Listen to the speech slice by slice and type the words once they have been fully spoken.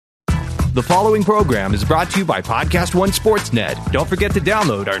The following program is brought to you by Podcast One Sportsnet. Don't forget to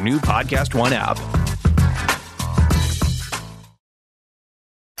download our new Podcast One app.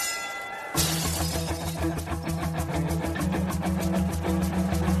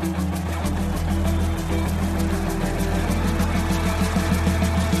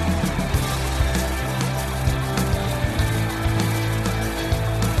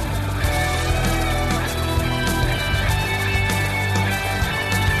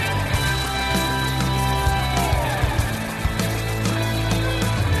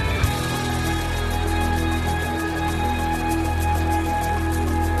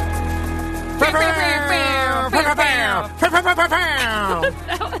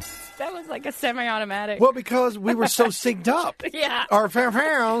 That was like a semi-automatic. Well, because we were so synced up. Yeah. Our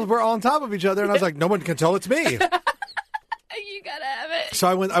fanfares were on top of each other, and I was like, no one can tell it's me. You gotta have it. So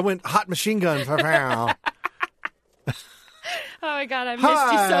I went hot machine gun. Oh my God, I missed you so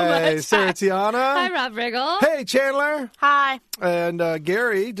much. Hi, Sarah Tiana. Hi, Rob Riggle. Hey, Chandler. Hi. And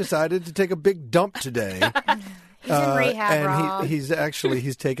Gary decided to take a big dump today. He's in rehab, Rob. And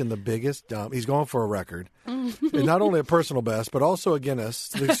he's taken the biggest dump. He's going for a record. And not only a personal best, but also a Guinness.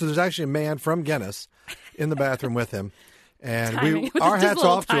 So there's actually a man from Guinness in the bathroom with him. And our hats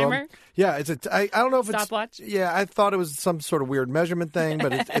off to him. Yeah, I don't know if stopwatch? Yeah, I thought it was some sort of weird measurement thing,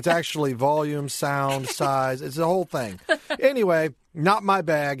 but it's actually volume, sound, size. It's the whole thing. Anyway, not my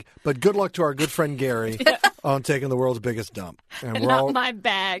bag, but good luck to our good friend Gary on taking the world's biggest dump. And Not my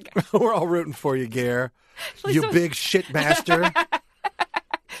bag. We're all rooting for you, Gare. You big shit master.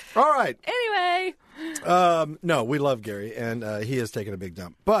 All right. Anyway. No, we love Gary, and he has taken a big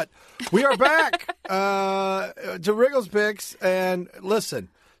dump. But we are back to Wriggles Picks, and listen,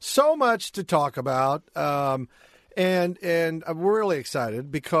 so much to talk about, and I'm really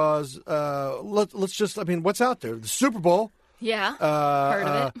excited because let's just, what's out there? The Super Bowl. Yeah, heard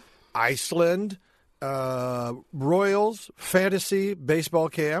of it. Iceland, Royals, Fantasy, Baseball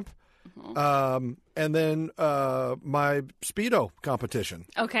Camp. And then my Speedo competition.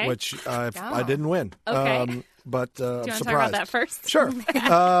 Okay. Which I didn't win. Okay. But do you want to surprised. talk about that first? Sure.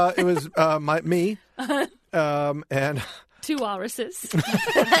 It was me and 2 walruses.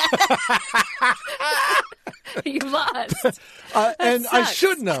 You lost. and sucks. I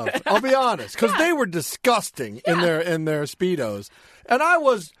shouldn't have. I'll be honest, because they were disgusting in their Speedos, and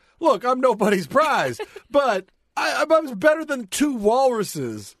look, I'm nobody's prize, but I was better than 2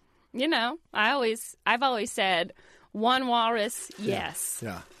 walruses. You know, I've always said 1 walrus, yes.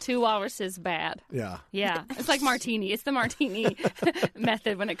 Yeah. 2 walruses, bad. Yeah. Yeah. It's like martini. It's the martini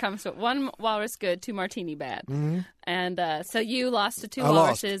method when it comes to 1 walrus good, 2 martini bad. Mm-hmm. And so you lost to 2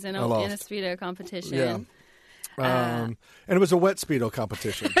 walruses in a Speedo competition. Yeah. And it was a wet Speedo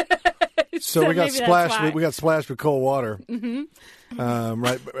competition. So we got splashed with cold water. Mm-hmm.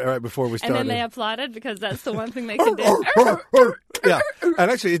 Right before we started. And then they applauded because that's the one thing they can do. Yeah,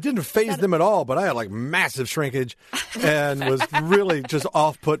 and actually it didn't faze them at all, but I had like massive shrinkage and was really just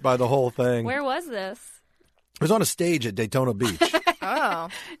off-put by the whole thing. Where was this? It was on a stage at Daytona Beach. Oh.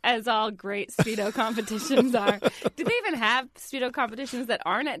 As all great Speedo competitions are. Do they even have Speedo competitions that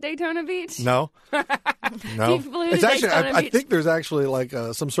aren't at Daytona Beach? No. No. It's actually, I think there's actually like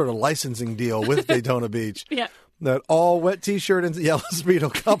some sort of licensing deal with Daytona Beach. Yeah. That all wet T-shirt and yellow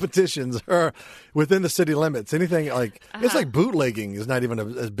Speedo competitions are within the city limits. Anything like it's like bootlegging is not even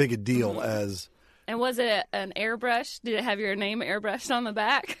as big a deal as. And was it an airbrush? Did it have your name airbrushed on the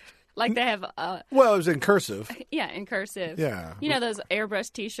back? Like they have. Well, it was in cursive. Yeah, in cursive. Yeah. You know those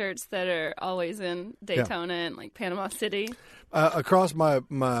airbrush T-shirts that are always in Daytona and like Panama City. Across my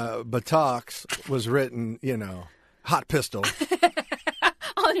buttocks was written, hot pistol.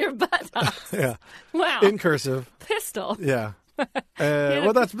 On your buttocks. Yeah. Wow. In cursive. Pistol. Yeah.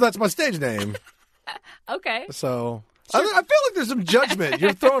 Well, that's my stage name. Okay. So I feel like there's some judgment.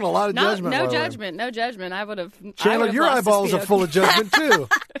 You're throwing a lot of judgment. No judgment. No judgment. I would have. Chandler, your eyeballs are full of judgment too.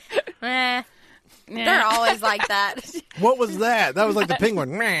 They're always like that. What was that? That was like the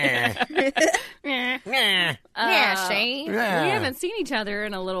penguin. Yeah, Shane. We haven't seen each other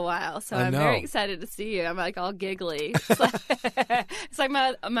in a little while, so I'm very excited to see you. I'm like all giggly. It's like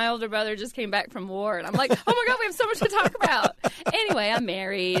my older brother just came back from war, and I'm like, oh my God, we have so much to talk about. Anyway, I'm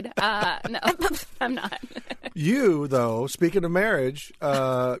married. No, I'm not. You, though, speaking of marriage,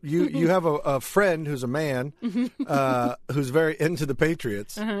 you have a friend who's a man who's very into the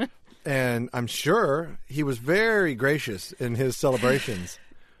Patriots. Uh-huh. And I'm sure he was very gracious in his celebrations.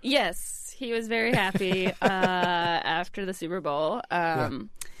 Yes, he was very happy after the Super Bowl. I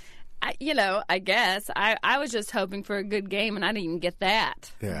guess I was just hoping for a good game, and I didn't even get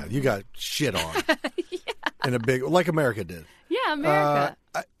that. Yeah, you got shit on in a big, like America did. Yeah, Yeah, America.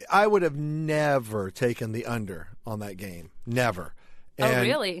 I would have never taken the under on that game. Never. And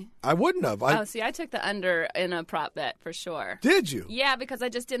really? I wouldn't have. I took the under in a prop bet for sure. Did you? Yeah, because I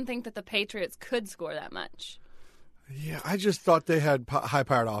just didn't think that the Patriots could score that much. Yeah, I just thought they had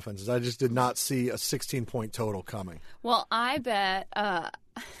high-powered offenses. I just did not see a 16-point total coming. Well, I bet I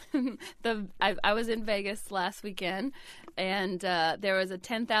was in Vegas last weekend, and there was a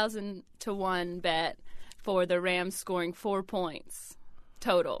 10,000 to 1 bet for the Rams scoring 4 points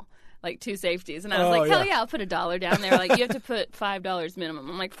total, like 2 safeties. And I was hell yeah, I'll put $1 down there. Like, you have to put $5 minimum.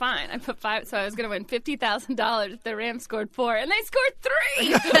 I'm like, fine. I put 5, so I was going to win $50,000 if the Rams scored 4, and they scored 3.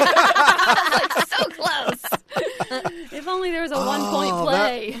 I was like, so close. If only there was a 1-point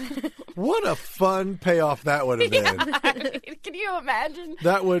play. What a fun payoff that would have been. Yeah. Can you imagine?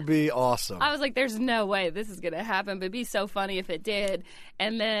 That would be awesome. I was like, there's no way this is going to happen, but it'd be so funny if it did.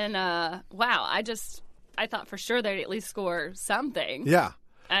 And then, wow, I thought for sure they'd at least score something. Yeah.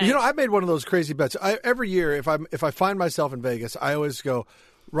 I made one of those crazy bets. Every year, if I find myself in Vegas, I always go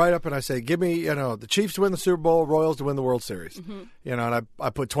right up and I say, give me, the Chiefs to win the Super Bowl, Royals to win the World Series. Mm-hmm. And I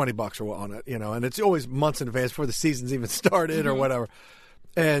put $20 on it, and it's always months in advance before the season's even started or whatever.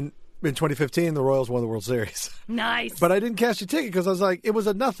 And in 2015, the Royals won the World Series. Nice. But I didn't cash the ticket because I was like, it was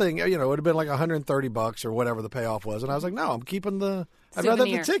a nothing. It would have been like $130 or whatever the payoff was. And I was like, no, I'm keeping I'd rather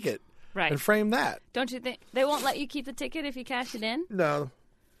have the ticket and frame that. Don't you think they won't let you keep the ticket if you cash it in? No.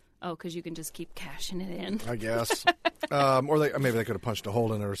 Oh, because you can just keep cashing it in. I guess. Or maybe they could have punched a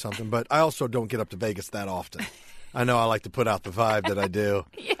hole in it or something. But I also don't get up to Vegas that often. I know I like to put out the vibe that I do.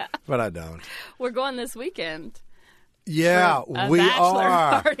 Yeah. But I don't. We're going this weekend. Yeah, we Bachelor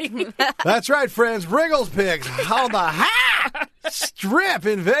are. Party. That's right, friends. Wriggles Picks on the strip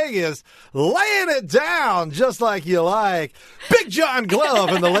in Vegas, laying it down just like you like. Big John Glove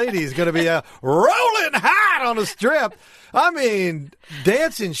and the ladies going to be rolling hot on the strip. I mean,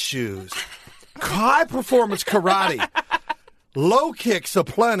 dancing shoes, high-performance karate, low kicks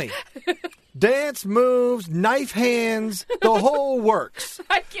aplenty, dance moves, knife hands, the whole works.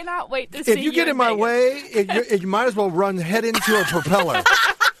 I cannot wait to see you. If you get in my way, you might as well run head into a propeller.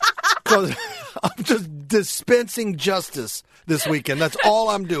 Because I'm just dispensing justice this weekend. That's all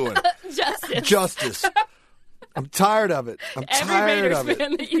I'm doing. Justice. I'm tired of it. Every Raiders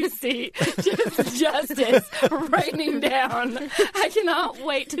fan that you see, just justice raining down. I cannot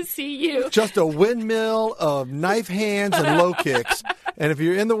wait to see you. Just a windmill of knife hands and low kicks. And if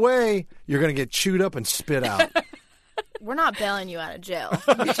you're in the way, you're going to get chewed up and spit out. We're not bailing you out of jail,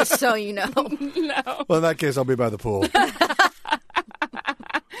 just so you know. No. Well, in that case, I'll be by the pool.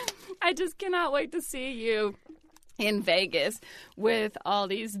 I just cannot wait to see you in Vegas with all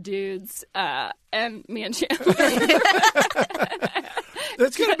these dudes and me and Chandler.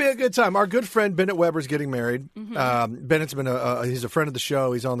 It's going to be a good time. Our good friend Bennett Webber is getting married. Mm-hmm. Bennett's been he's a friend of the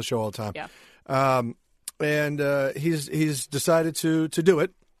show. He's on the show all the time. Yeah. And he's decided to do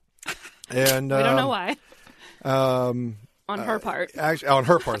it. And we don't know why. On her part. Actually, on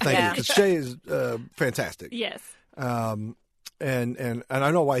her part, thank you. Because Shay is fantastic. Yes. And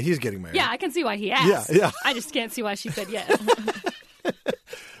I know why he's getting married. Yeah, I can see why he asked. Yeah. I just can't see why she said yes.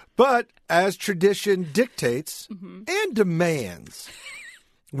 But as tradition dictates and demands,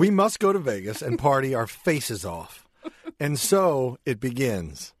 we must go to Vegas and party our faces off. And so it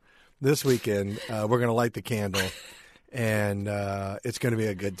begins. This weekend, we're going to light the candle, and it's going to be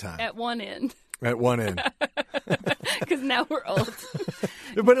a good time. At one end. At one end. Because now we're old.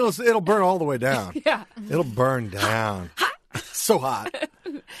 But it'll burn all the way down. Yeah. It'll burn down. So hot.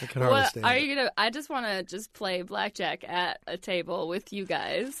 I can hardly stand it. I just want to just play blackjack at a table with you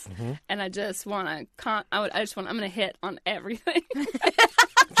guys, and I just want to. I'm going to hit on everything.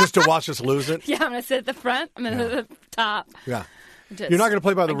 Just to watch us lose it. Yeah, I'm going to sit at the front. I'm going to sit at the top. Yeah. You're not going to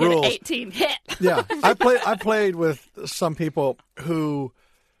play by the rules. 18 hit. Yeah, I played with some people who,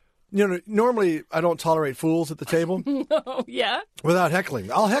 normally I don't tolerate fools at the table. No, yeah. Without heckling,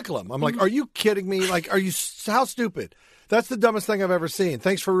 I'll heckle them. I'm like, are you kidding me? Like, how stupid? That's the dumbest thing I've ever seen.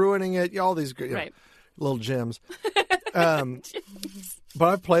 Thanks for ruining it. All these little gems. But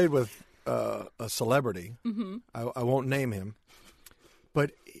I've played with a celebrity. Mm-hmm. I won't name him,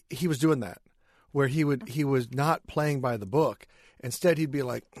 but he was doing that, where he was not playing by the book. Instead, he'd be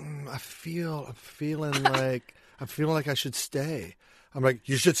like, I'm feeling like I should stay. I'm like,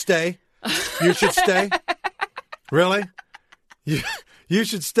 you should stay? You should stay? Really? You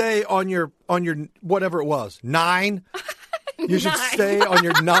should stay on your whatever it was, 9? You should stay on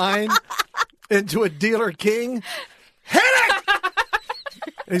your 9 into a dealer king. Hit it!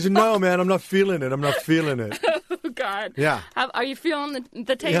 And he said, no, man, I'm not feeling it. Oh, God. Yeah. Are you feeling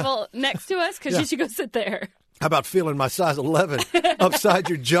the table next to us? Because you should go sit there. How about feeling my size 11 upside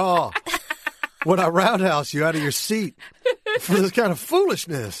your jaw when I roundhouse you out of your seat for this kind of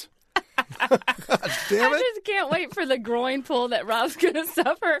foolishness? God damn it. I just can't wait for the groin pull that Rob's going to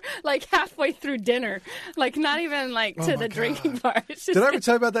suffer like halfway through dinner. Like not even like to the drinking part. It's just Did I ever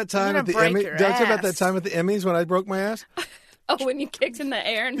tell you about that time at the Emmys? Did I tell you about that time at the Emmys when I broke my ass? Oh, when you kicked in the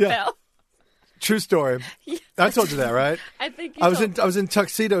air and fell? True story. Yes. I told you that, right? I think I was in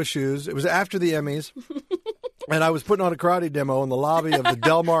tuxedo shoes. It was after the Emmys. And I was putting on a karate demo in the lobby of the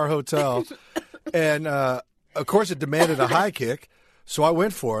Del Mar Hotel. And, of course, it demanded a high kick. So I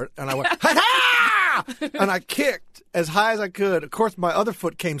went for it, and I went, ha-ha! And I kicked as high as I could. Of course, my other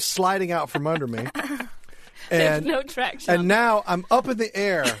foot came sliding out from under me. There's no traction. And now I'm up in the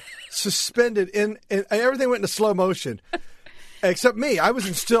air, suspended in everything went into slow motion. Except me. It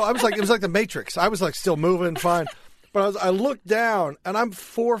was like the Matrix. I was like still moving fine. But I looked down, and I'm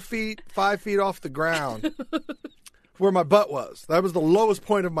 5 feet off the ground where my butt was. That was the lowest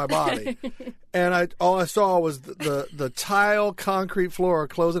point of my body. And all I saw was the tile concrete floor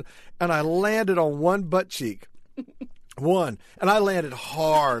closing, and I landed on one butt cheek. One. And I landed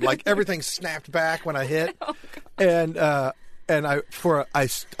hard. Like everything snapped back when I hit. Oh, and I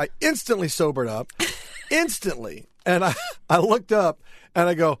instantly sobered up. Instantly. And I looked up, and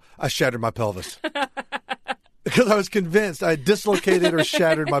I go, I shattered my pelvis. Because I was convinced I dislocated or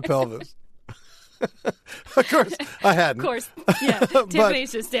shattered my pelvis. Of course, I hadn't. Of course, yeah.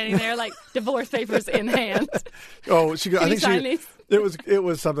 Tiffany's just standing there like divorce papers in hand. Oh, I think it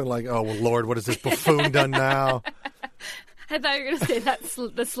was something like, "Oh well, Lord, what has this buffoon done now?" I thought you were going to say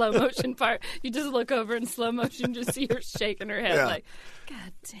the slow motion part. You just look over in slow motion, just see her shaking her head like,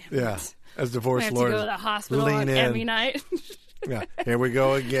 "God damn it!" Yeah, as divorce have lawyers, to go to the hospital on Emmy night. Yeah, here we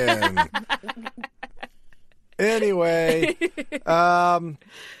go again. Anyway,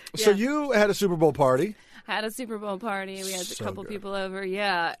 so you had a Super Bowl party. Had a Super Bowl party. We had a couple people over.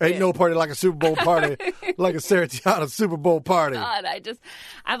 Yeah. Ain't no party like a Super Bowl party, like a Sarah Tiana Super Bowl party. God,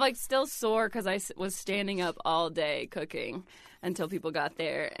 I'm like still sore because I was standing up all day cooking until people got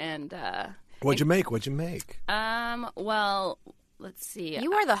there. And What'd you make? Well, let's see.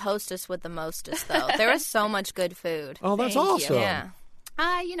 You are the hostess with the mostest, though. There was so much good food. Oh, that's awesome. Yeah.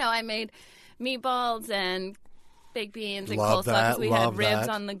 I made meatballs and baked beans and love coleslaw because we had ribs that.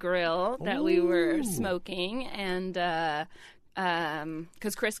 on the grill that we were smoking, and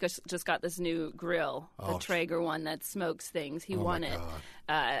because Chris just got this new grill, the Traeger one that smokes things. He won it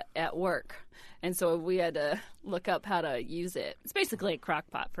at work, and so we had to look up how to use it. It's basically a crock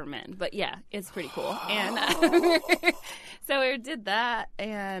pot for men, but yeah, it's pretty cool. And so we did that,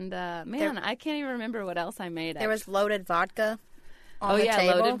 and I can't even remember what else I made. There was loaded vodka. On the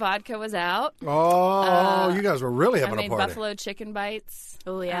table. Loaded vodka was out. Oh, you guys were really having a party. I made buffalo chicken bites.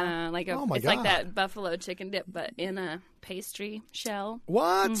 Oh, yeah. It's like that buffalo chicken dip, but in a pastry shell.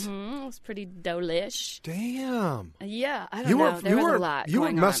 What? Mm-hmm. It was pretty delish. Damn. Yeah, I don't know. There was a lot You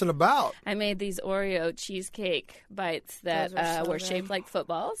weren't messing about. I made these Oreo cheesecake bites that were shaped like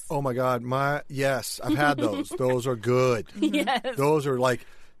footballs. Oh, my God. Yes, I've had those. Those are good. Yes. Those are like...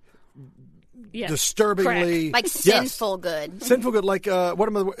 Yes. Disturbingly like sinful good. Sinful good, like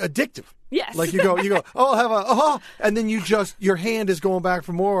addictive. Yes. Like you go, oh, I'll have and then your hand is going back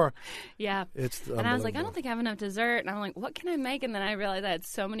for more. Yeah. And I was like, I don't think I have enough dessert. And I'm like, what can I make? And then I realized I had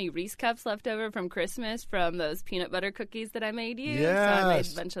so many Reese cups left over from Christmas from those peanut butter cookies that I made you. Yes. So I made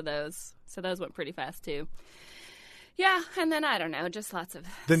a bunch of those. So those went pretty fast too. Yeah, and then I don't know, just lots of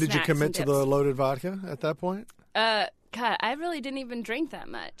Then did you commit to the loaded vodka at that point? God, I really didn't even drink that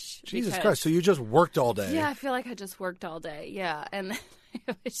much. Jesus Christ, so you just worked all day. Yeah, I feel like I just worked all day, yeah. And then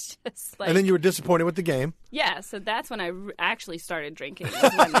it was just like... And then you were disappointed with the game. Yeah, so that's when I actually started drinking,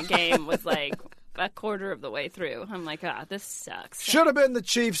 when the game was like a quarter of the way through. I'm like, this sucks. Should have been the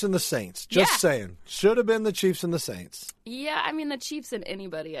Chiefs and the Saints. Just saying. Should have been the Chiefs and the Saints. Yeah, I mean, the Chiefs and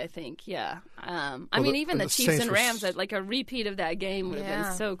anybody, I think, yeah. Even the Chiefs and Rams, like a repeat of that game would have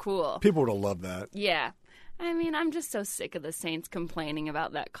been so cool. People would have loved that. Yeah. I mean, I'm just so sick of the Saints complaining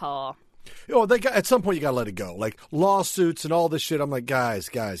about that call. Oh, at some point you got to let it go. Like lawsuits and all this shit. I'm like,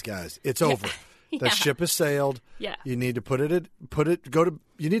 guys, it's over. That ship has sailed. Yeah. You need to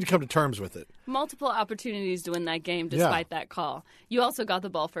you need to come to terms with it. Multiple opportunities to win that game despite that call. You also got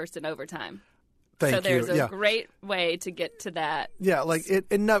the ball first in overtime. Thank you. So there's a great way to get to that. Yeah,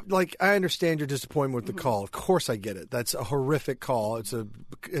 I understand your disappointment with the call. Of course I get it. That's a horrific call. It's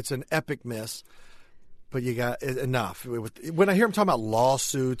an epic miss. But you got enough. When I hear him talking about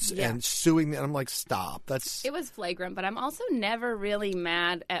lawsuits and suing, I'm like, stop. It was flagrant, but I'm also never really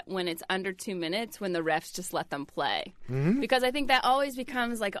mad at when it's under 2 minutes when the refs just let them play. Mm-hmm. Because I think that always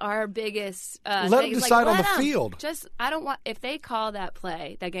becomes like our biggest let them decide on the field. I don't want, if they call that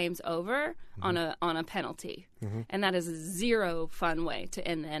play, that game's over on a penalty. Mm-hmm. And that is a zero fun way to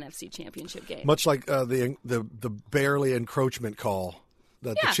end the NFC Championship game. Much like the barely encroachment call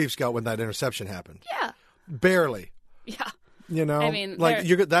that the Chiefs got when that interception happened. Yeah. Barely. Yeah. You know, I mean, like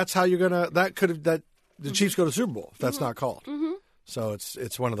that's how you're gonna. The Chiefs go to Super Bowl if that's not called. Mm-hmm. So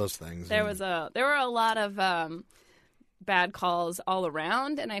it's one of those things. There were a lot of bad calls all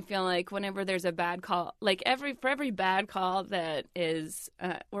around, and I feel like whenever there's a bad call, like for every bad call that is,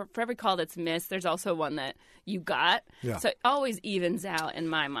 or for every call that's missed, there's also one that you got. Yeah. So it always evens out in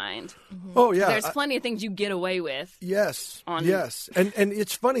my mind. Mm-hmm. Oh yeah, there's plenty of things you get away with. Yes, yes, and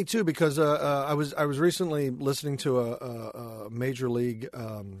it's funny too because I was recently listening to a major league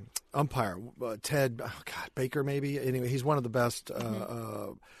umpire, Ted Baker maybe. Anyway, he's one of the best.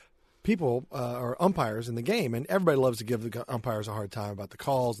 People or umpires in the game, and everybody loves to give the umpires a hard time about the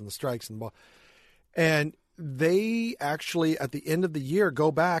calls and the strikes and the ball. And they actually, at the end of the year,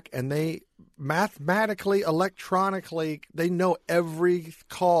 go back and they mathematically, electronically, they know every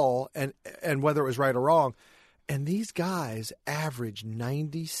call and whether it was right or wrong. And these guys average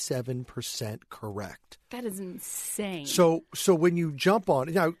 97% correct. That is insane. So when you jump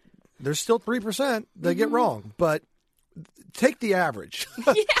on, there's still 3% that get wrong, but take the average.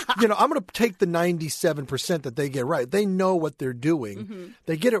 Yeah. I'm going to take the 97% that they get right. They know what they're doing. Mm-hmm.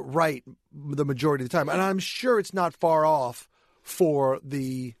 They get it right the majority of the time. And I'm sure it's not far off for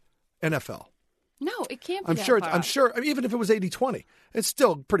the NFL. No, it can't be I'm that sure. far I'm off. sure. Even if it was 80-20, it's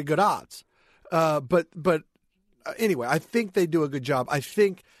still pretty good odds. But anyway, I think they do a good job. I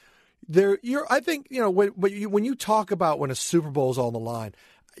think when you talk about when a Super Bowl is on the line,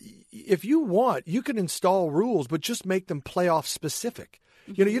 if you want, you can install rules, but just make them playoff specific.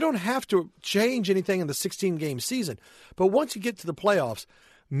 Mm-hmm. You don't have to change anything in the 16-game season. But once you get to the playoffs,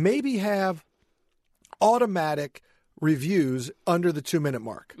 maybe have automatic reviews under the 2-minute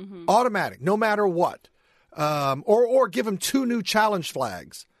mark. Mm-hmm. Automatic, no matter what. Or give them 2 new challenge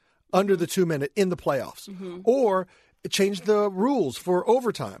flags under the 2-minute in the playoffs. Mm-hmm. Or change the rules for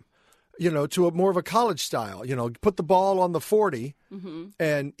overtime. To a more of a college style, put the ball on the 40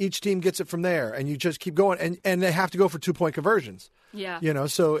 and each team gets it from there and you just keep going and they have to go for 2-point conversions. Yeah.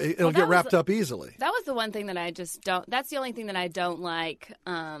 So it'll get wrapped up easily. That was the one thing that I just don't, that's the only thing that I don't like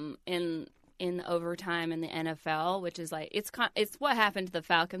in overtime in the NFL, which is like, it's what happened to the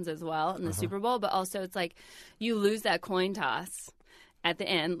Falcons as well in the Super Bowl, but also it's like you lose that coin toss at the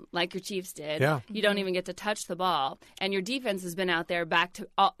end, like your Chiefs did. Yeah. You don't even get to touch the ball. And your defense has been out there back to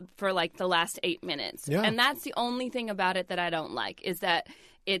for like the last 8 minutes. Yeah. And that's the only thing about it that I don't like is that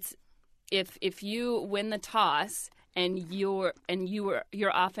it's if you win the toss and your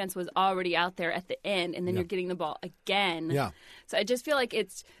offense was already out there at the end and then you're getting the ball again. Yeah. So I just feel like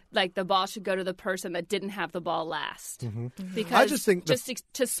it's like the ball should go to the person that didn't have the ball last. Mm-hmm. Because I just think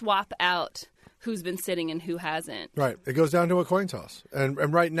to swap out who's been sitting and who hasn't. Right. It goes down to a coin toss.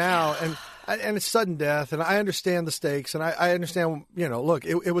 And right now, and it's sudden death, and I understand the stakes, and I understand, look,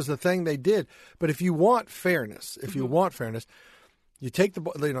 it was the thing they did. But if you want fairness, you take the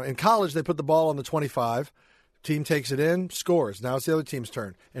ball, in college they put the ball on the 25, team takes it in, scores. Now it's the other team's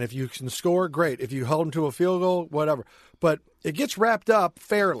turn. And if you can score, great. If you hold them to a field goal, whatever. But it gets wrapped up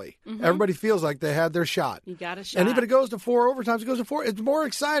fairly. Mm-hmm. Everybody feels like they had their shot. You got a shot. And even it goes to 4 overtimes, it goes to 4. It's more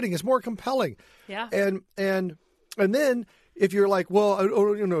exciting. It's more compelling. Yeah. And then if you're like, well, I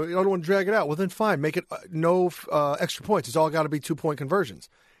don't want to drag it out, well, then fine. Make it no extra points. It's all got to be 2-point conversions.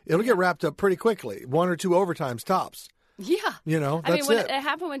 It'll get wrapped up pretty quickly. 1 or 2 overtimes tops. Yeah. That's when it. It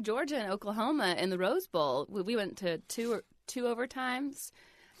happened with Georgia and Oklahoma in the Rose Bowl. We went to two overtimes.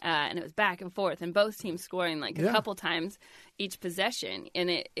 And it was back and forth, and both teams scoring like a couple times each possession,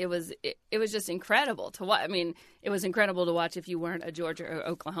 and it was just incredible to watch. I mean, it was incredible to watch if you weren't a Georgia or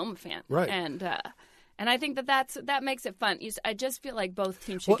Oklahoma fan, right? And I think that makes it fun. I just feel like both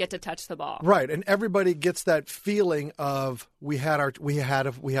teams should get to touch the ball, right? And everybody gets that feeling of we had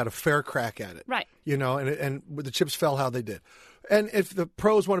a fair crack at it, right? And the chips fell how they did. And if the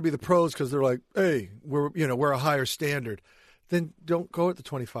pros want to be the pros because they're like, hey, we're a higher standard. Then don't go at the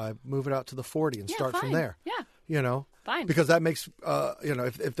 25. Move it out to the 40 and start from there. Yeah. Fine. Because that makes,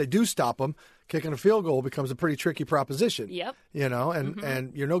 if they do stop them, kicking a field goal becomes a pretty tricky proposition. Yep.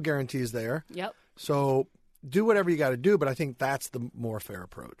 And you're no guarantees there. Yep. So do whatever you got to do, but I think that's the more fair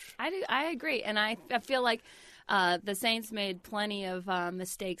approach. I agree. And I feel like the Saints made plenty of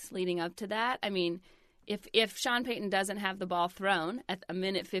mistakes leading up to that. I mean, if Sean Payton doesn't have the ball thrown at a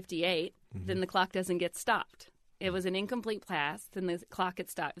minute 58, then the clock doesn't get stopped. It was an incomplete pass, then the clock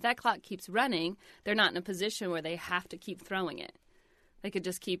gets stopped. If that clock keeps running, they're not in a position where they have to keep throwing it. They could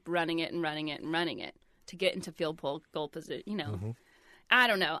just keep running it and running it and running it to get into field goal position, I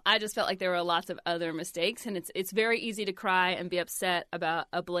don't know. I just felt like there were lots of other mistakes, and it's very easy to cry and be upset about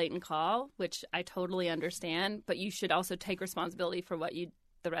a blatant call, which I totally understand, but you should also take responsibility for what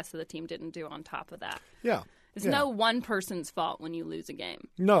the rest of the team didn't do on top of that. Yeah. It's no one person's fault when you lose a game.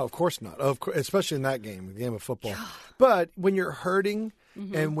 No, of course not. Especially in that game, the game of football. But when you're hurting,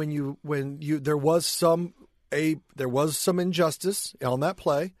 and when there was some injustice on that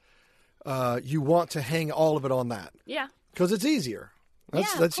play, you want to hang all of it on that. Yeah. Because it's easier.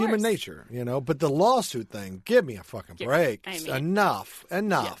 That's human nature, But the lawsuit thing, give me a fucking break. Enough.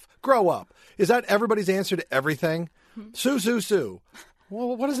 Yeah. Grow up. Is that everybody's answer to everything? Sue.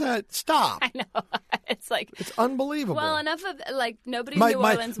 Well, what is that? Stop. I know. It's unbelievable. Well, enough of nobody in New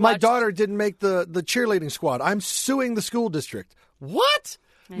Orleans my daughter didn't make the cheerleading squad. I'm suing the school district. What?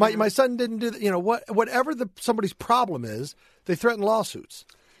 My son didn't do that. Whatever somebody's problem is, they threaten lawsuits.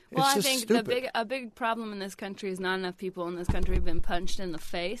 Well, I think stupid. a big problem in this country is not enough people in this country have been punched in the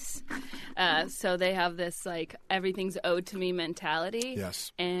face. So they have this everything's owed to me mentality.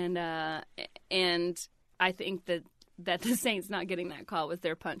 Yes. And I think that the Saints not getting that call was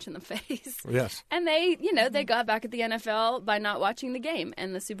their punch in the face. Yes. And they got back at the NFL by not watching the game.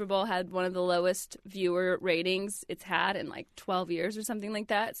 And the Super Bowl had one of the lowest viewer ratings it's had in 12 years or something like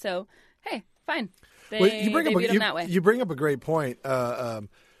that. So, hey, fine. They beat them that way. You bring up a great point.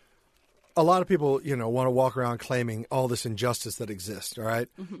 A lot of people, want to walk around claiming all this injustice that exists. All right,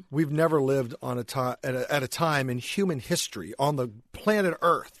 we've never lived on at a time in human history on the planet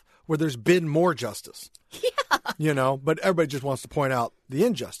Earth where there's been more justice. Yeah, but everybody just wants to point out the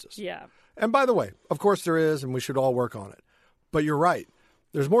injustice. Yeah. And by the way, of course there is, and we should all work on it. But you're right.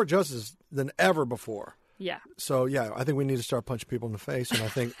 There's more justice than ever before. Yeah. So, I think we need to start punching people in the face, and I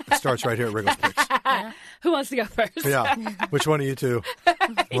think it starts right here at Wriggles Picks. Who wants to go first? Yeah. Which one of you two?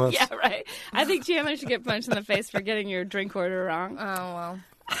 Yeah, right. I think Chandler should get punched in the face for getting your drink order wrong. Oh, well.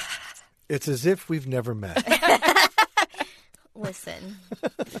 It's as if we've never met. Listen.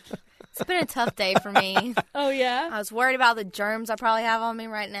 It's been a tough day for me. Oh, yeah? I was worried about the germs I probably have on me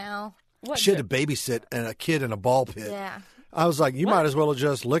right now. She had to babysit a kid in a ball pit. Yeah. I was like, you might as well have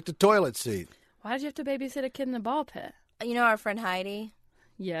just licked a toilet seat. Why did you have to babysit a kid in a ball pit? You know our friend Heidi?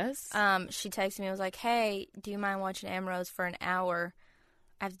 Yes. She texted me and was like, hey, do you mind watching Ambrose for an hour?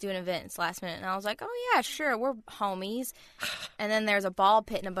 I have to do an event. It's last minute. And I was like, oh, yeah, sure. We're homies. And then there's a ball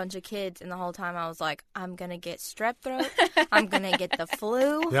pit and a bunch of kids. And the whole time I was like, I'm going to get strep throat. I'm going to get the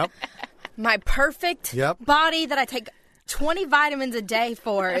flu. Yep. My perfect body that I take 20 vitamins a day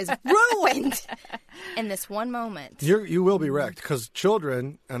for is ruined in this one moment. You will be wrecked because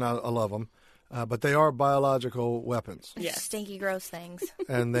children, and I love them, but they are biological weapons. Yes. Stinky, gross things.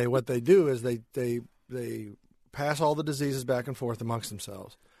 And what they do is they pass all the diseases back and forth amongst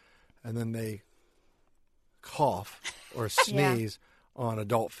themselves, and then they cough or sneeze on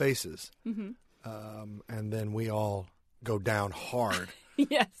adult faces, and then we all go down hard.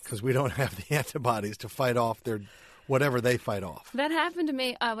 Yes. Because we don't have the antibodies to fight off whatever they fight off. That happened to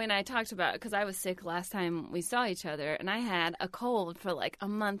me when I talked about it, because I was sick last time we saw each other, and I had a cold for a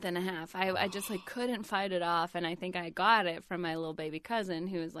month and a half. I just couldn't fight it off, and I think I got it from my little baby cousin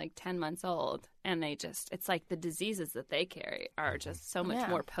who was 10 months old, and it's the diseases that they carry are just so much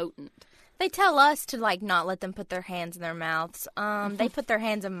more potent. They tell us to not let them put their hands in their mouths. They put their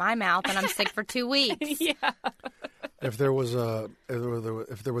hands in my mouth, and I'm sick for 2 weeks. Yeah. If there was a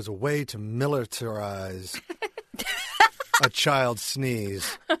way to militarize a child's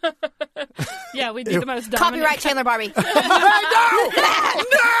sneeze, yeah, we'd be the most dominant. Copyright Chandler Barbie. No!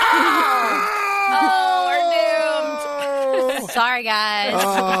 Oh, we're doomed. Sorry, guys.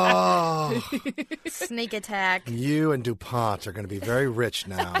 Oh. Sneak attack. You and DuPont are going to be very rich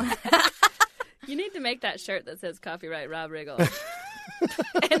now. You need to make that shirt that says copyright Rob Riggle.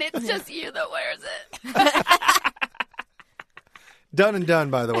 And it's just you that wears it. Done and done,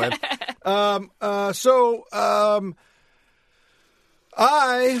 by the way.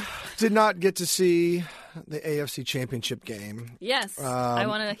 I did not get to see the AFC Championship game. Yes, I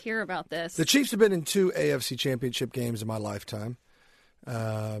want to hear about this. The Chiefs have been in 2 AFC Championship games in my lifetime.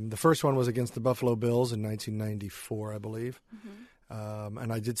 The first one was against the Buffalo Bills in 1994, I believe.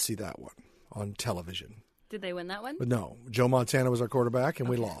 And I did see that one on television. Did they win that one? But no. Joe Montana was our quarterback, and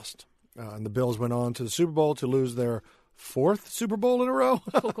we lost. And the Bills went on to the Super Bowl to lose their 4th Super Bowl in a row.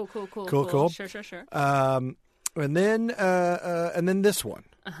 Cool. Sure. And then this one.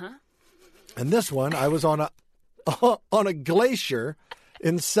 And this one, I was on a glacier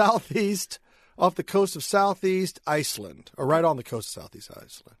in southeast, off the coast of southeast Iceland, or right on the coast of southeast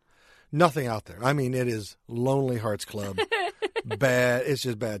Iceland. Nothing out there. I mean, it is Lonely Hearts Club. Bad. It's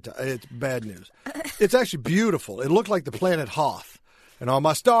just bad. It's bad news. It's actually beautiful. It looked like the planet Hoth. And all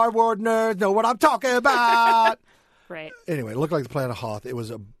my Star Wars nerds know what I'm talking about. Right. Anyway, it looked like the planet Hoth. It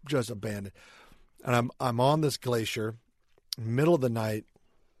was just abandoned. And I'm on this glacier, middle of the night,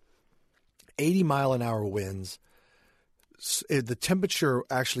 80-mile-an-hour winds. The temperature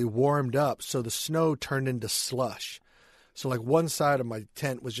actually warmed up, so the snow turned into slush. So, like, one side of my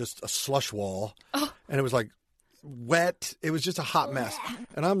tent was just a slush wall, and it was, like, wet. It was just a hot mess.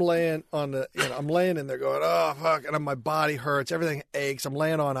 And I'm laying I'm laying in there going, oh, fuck, and my body hurts. Everything aches. I'm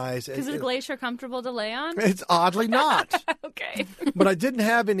laying on ice. Is the glacier comfortable to lay on? It's oddly not. Okay. But I didn't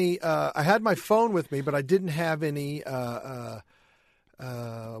have any, I had my phone with me, but I didn't have any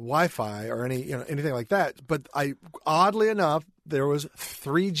Wi-Fi or anything like that. But oddly enough, there was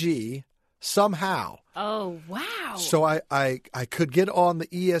 3G somehow. Oh, wow. So I could get on the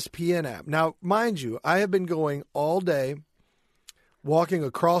ESPN app. Now, mind you, I have been going all day, walking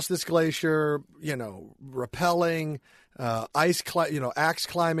across this glacier, rappelling, axe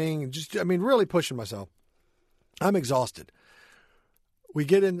climbing, really pushing myself. I'm exhausted. I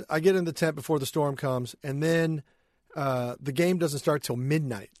get in the tent before the storm comes, and then the game doesn't start till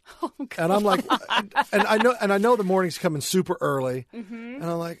midnight. Oh, God. And I'm like, and I know the morning's coming super early, and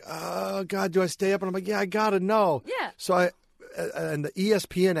I'm like, oh God, do I stay up? And I'm like, yeah, I gotta know. Yeah. So and the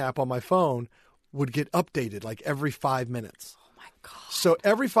ESPN app on my phone would get updated like every 5 minutes. Oh my God. So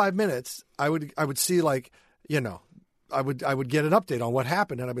every 5 minutes, I would see I would get an update on what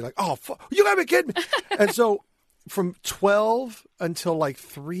happened, and I'd be like, oh, you gotta be kidding me. And so from 12 until like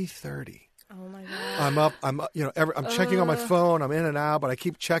 3:30. Oh my God. I'm up. I'm checking on my phone. I'm in and out, but I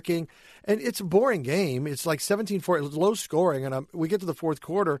keep checking, and it's a boring game. It's like 17-4. It's low scoring, and we get to the fourth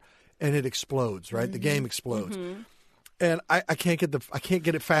quarter, and it explodes. Right, the game explodes, and I can't get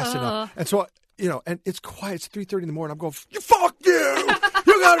it fast enough. And so and it's quiet. It's 3:30 in the morning. I'm going, fuck you!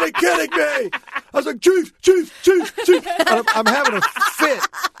 You gotta be kidding me! I was like, Chief. And I'm having a fit.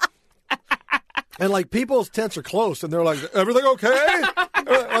 And, like, people's tents are close, and they're like, everything okay?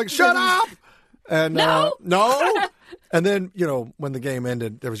 Like, shut up! And, no. And then, when the game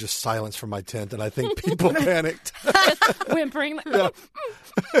ended, there was just silence from my tent, and I think people panicked. Whimpering. Yeah.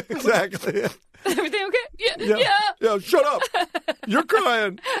 Exactly. Everything okay? Yeah, shut up. You're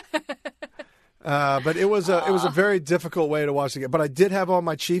crying. But it was a very difficult way to watch the game. But I did have on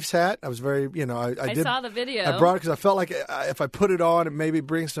my Chiefs hat. I was very, I saw the video. I brought it because I felt like if I put it on, it maybe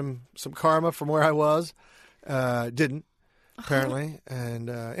bring some karma from where I was. Didn't, apparently. And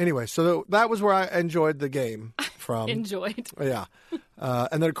anyway, so that was where I enjoyed the game from. Enjoyed. Yeah.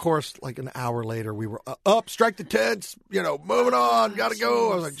 And then, of course, like an hour later, we were up, strike the tents, moving on, got to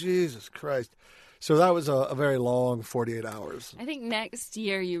go. I was like, Jesus Christ. So that was a very long 48 hours. I think next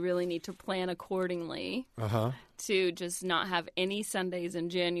year you really need to plan accordingly to just not have any Sundays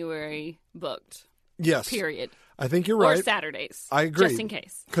in January booked. Yes. Period. I think you're right. Or Saturdays. I agree. Just in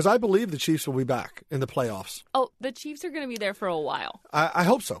case. Because I believe the Chiefs will be back in the playoffs. Oh, the Chiefs are going to be there for a while. I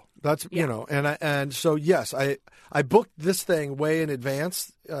hope so. That's, and so, yes, I booked this thing way in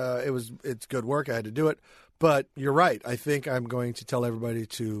advance. It's good work. I had to do it. But you're right. I think I'm going to tell everybody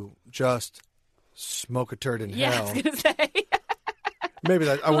to just smoke a turd in hell. Yeah, I was going to say. Maybe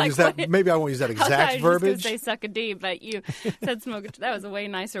I won't use that. Maybe I won't use that exact verbiage. I was just going to say suck a D, but you said smoke a turd. That was a way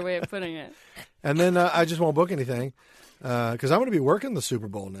nicer way of putting it. And then I just won't book anything because I'm going to be working the Super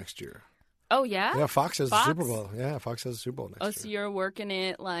Bowl next year. Oh, yeah? Yeah, Fox has the Super Bowl. Yeah, Fox has the Super Bowl next year. Oh, so you're working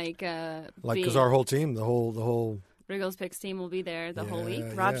it because our whole team, the whole Wriggles Picks team will be there the whole week.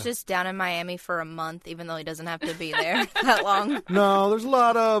 Rob's just down in Miami for a month, even though he doesn't have to be there that long. No, there's a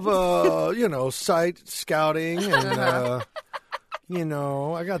lot of, site scouting and,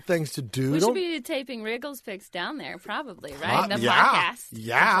 I got things to do. We should be taping Wriggles Picks down there, probably, right? The podcast.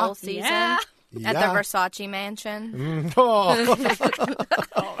 Yeah. The whole season. Yeah. At the Versace mansion. Oh.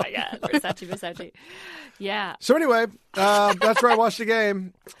 Oh, my God. Versace. Yeah. So anyway, that's where I watched the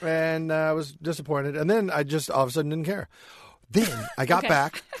game, and I was disappointed. And then I just all of a sudden didn't care. Then I got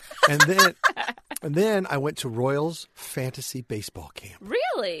back, and then I went to Royals Fantasy Baseball Camp.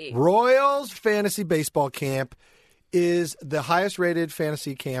 Really? Royals Fantasy Baseball Camp is the highest rated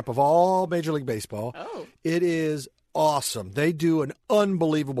fantasy camp of all Major League Baseball. Oh. It is awesome. They do an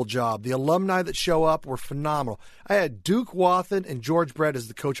unbelievable job. The alumni that show up were phenomenal. I had Duke Wathan and George Brett as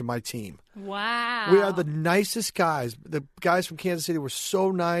the coach of my team. Wow. We are the nicest guys. The guys from Kansas City were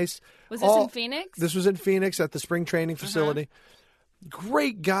so nice. Was this in Phoenix? This was in Phoenix at the spring training facility.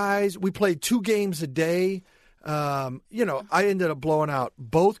 great guys. We played 2 games a day. I ended up blowing out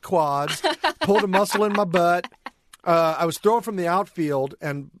both quads, pulled a muscle in my butt. I was throwing from the outfield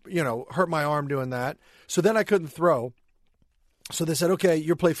and, hurt my arm doing that. So then I couldn't throw. So they said, okay,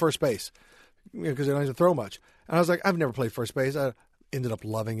 you'll play first base because they don't have to throw much. And I was like, I've never played first base. I ended up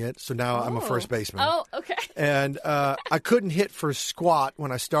loving it. So now I'm a first baseman. Oh, okay. And I couldn't hit for squat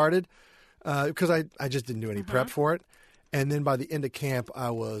when I started because I just didn't do any prep for it. And then by the end of camp,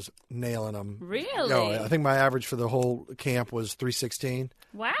 I was nailing them. Really? I think my average for the whole camp was 316.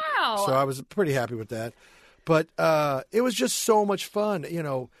 Wow. So I was pretty happy with that. But it was just so much fun,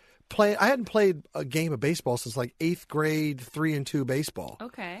 playing. I hadn't played a game of baseball since like 8th grade 3-2 baseball.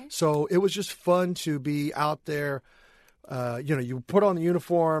 Okay. So it was just fun to be out there. You put on the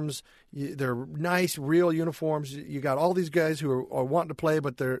uniforms. They're nice, real uniforms. You got all these guys who are wanting to play,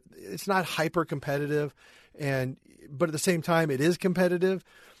 but it's not hyper competitive, but at the same time, it is competitive.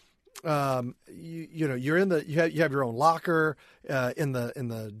 You're you have your own locker in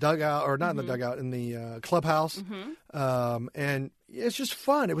the dugout, or not in the dugout, in the clubhouse, and it's just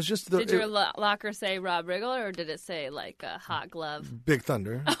fun. It was just Did your locker say Rob Riggle, or did it say like Hot Glove? Big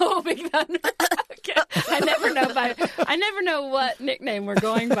Thunder. Oh, Big Thunder. Okay. I never know what nickname we're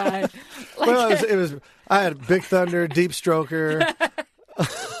going by. Well, it was. I had Big Thunder, Deep Stroker,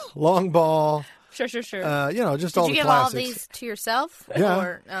 Long Ball. Sure. Just Did all the classics. Did you give all these to yourself?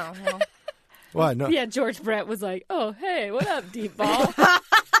 Yeah. Well. Why? No. Yeah, George Brett was like, "Oh, hey, what up, Deep Ball?"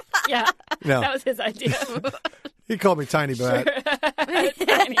 Yeah, no. That was his idea. He called me Tiny Bat.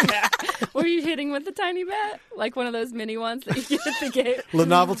 Tiny bat. Were you hitting with the tiny bat, like one of those mini ones that you get at the game? The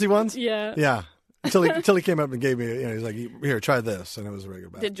novelty ones? Yeah. Yeah. Until he came up and gave me, he's like, "Here, try this," and it was a regular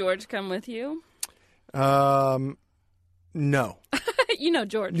bat. Did George come with you? No. You know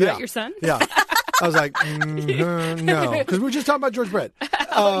George, Yeah. right? Your son? Yeah. I was like, no, because we were just talking about George Brett.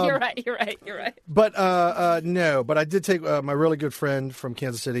 You're right. But no, but I did take my really good friend from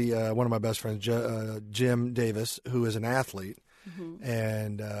Kansas City, one of my best friends, Jim Davis, who is an athlete,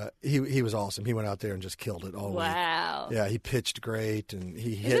 and he was awesome. He went out there and just killed it all week. Wow. Yeah, he pitched great, and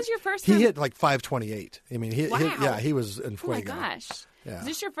he hit. Is this your first time? He hit like 528. I mean, he was in Oh my fuego. gosh. Yeah. Is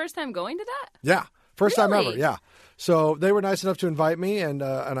this your first time going to that? Yeah. First time Really? ever, yeah. So they were nice enough to invite me, and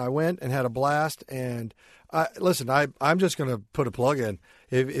I went and had a blast. And listen, I'm just going to put a plug in.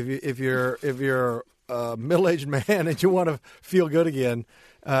 If you're a middle-aged man and you want to feel good again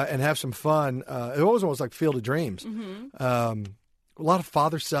and have some fun, it was almost like Field of Dreams. A lot of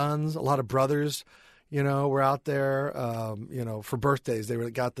father-sons, a lot of brothers, were out there, for birthdays.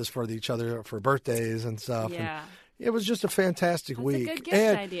 They got this for each other for birthdays and stuff. Yeah. And it was just a fantastic week. That's a good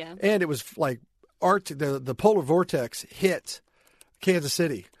gift idea. And it was like the polar vortex hit Kansas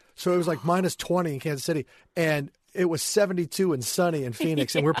City. So it was like minus 20 in Kansas City. And it was 72 and sunny in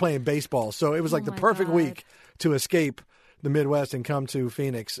Phoenix, and we're playing baseball. So it was like the perfect week to escape the Midwest and come to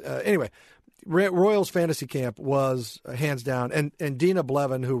Phoenix. Anyway, Royals Fantasy Camp was hands down. And Dina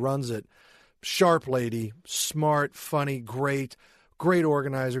Blevin, who runs it, sharp lady, smart, funny, great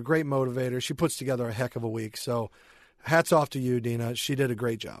organizer, great motivator. She puts together a heck of a week. So hats off to you, Dina. She did a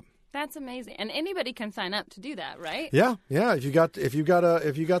great job. That's amazing, and anybody can sign up to do that, right? Yeah. If you got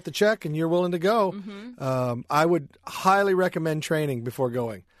the check and you're willing to go, I would highly recommend training before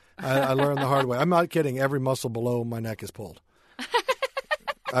going. I learned the hard way. I'm not kidding. Every muscle below my neck is pulled.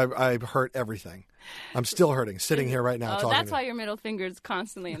 I hurt everything. I'm still hurting, sitting here right now talking. That's why your middle finger's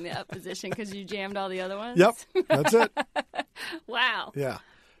constantly in the up position, because you jammed all the other ones? Yep, that's it. Wow. Yeah.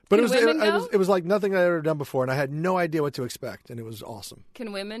 But Can it was like nothing I'd ever done before, and I had no idea what to expect, and it was awesome.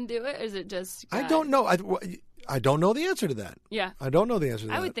 Can women do it, or is it just guys? I don't know. I don't know the answer to that. Yeah. I don't know the answer to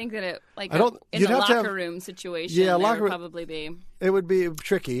that. I would think that it, like, in you'd a have to locker room situation, there would probably be. It would be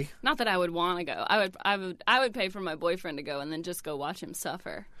tricky. Not that I would want to go. I would pay for my boyfriend to go and then just go watch him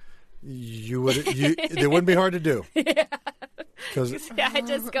suffer. You would. It wouldn't be hard to do. Yeah. Because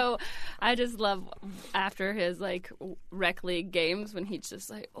I just love after his like rec league games when he's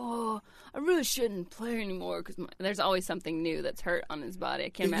just like, oh, I really shouldn't play anymore because there's always something new that's hurt on his body. I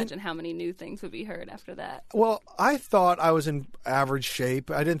can't imagine how many new things would be hurt after that. Well, I thought I was in average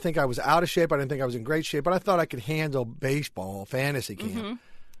shape. I didn't think I was out of shape. I didn't think I was in great shape. But I thought I could handle baseball fantasy camp.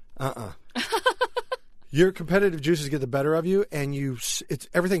 Your competitive juices get the better of you, and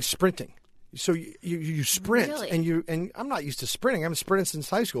everything's sprinting. So you sprint, really? and I'm not used to sprinting. I'm sprinting since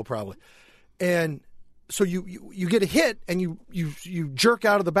high school probably, and so you get a hit and you jerk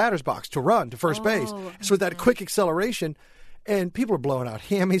out of the batter's box to run to first base. So with that quick acceleration, and people are blowing out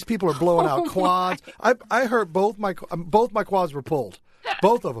hammies, people are blowing out quads. I hurt both my quads were pulled,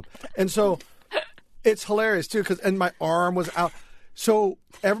 both of them, and so it's hilarious too and my arm was out. So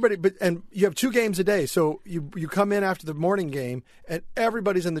everybody, and you have 2 games a day. So you come in after the morning game, and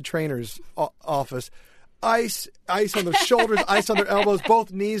everybody's in the trainer's office. Ice on their shoulders, ice on their elbows.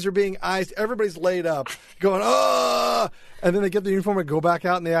 Both knees are being iced. Everybody's laid up, going, oh! And then they get the uniform and go back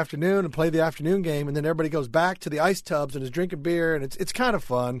out in the afternoon and play the afternoon game. And then everybody goes back to the ice tubs and is drinking beer, and it's kind of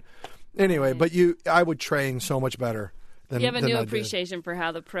fun. Anyway, but I would train so much better. You have a new appreciation for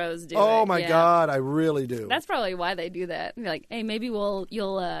how the pros do it. Oh, my God, I really do. That's probably why they do that. You're like, hey, maybe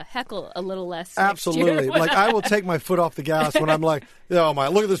you'll heckle a little less. Absolutely. Like, I will take my foot off the gas when I'm like, oh, my,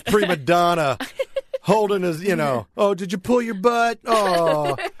 look at this prima donna holding his, oh, did you pull your butt?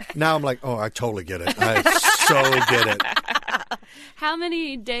 Oh. Now I'm like, oh, I totally get it. I so get it. How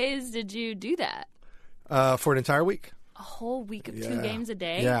many days did you do that? For an entire week. A whole week of 2 games a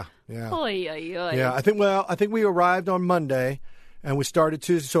day? Yeah. Oy, oy, oy. Yeah, I think we arrived on Monday, and we started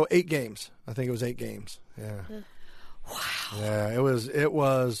Tuesday, so 8 games. I think it was 8 games. Yeah. Wow. Yeah, it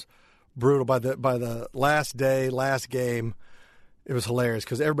was brutal. By the last game, it was hilarious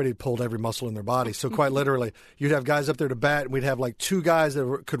because everybody pulled every muscle in their body. So quite literally, you'd have guys up there to bat, and we'd have like 2 guys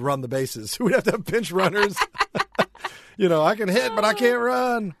that could run the bases. We'd have to have bench runners. I can hit, but I can't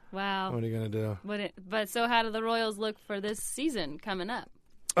run. Wow. What are you going to do? But so how do the Royals look for this season coming up?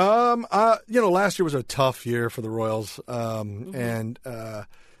 Last year was a tough year for the Royals. And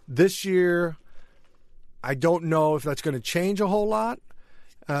this year, I don't know if that's going to change a whole lot.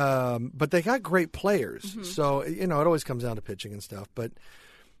 But they got great players. Mm-hmm. So, it always comes down to pitching and stuff. But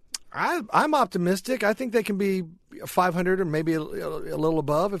I'm optimistic. I think they can be 500 or maybe a little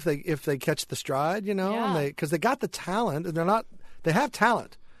above if they catch the stride, because they got the talent and they have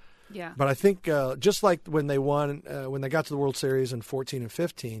talent. Yeah. But I think just like when they won, when they got to the World Series in 14 and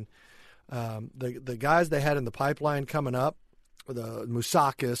 15, the guys they had in the pipeline coming up, the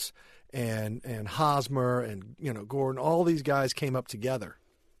Moustakas and Hosmer and Gordon, all these guys came up together.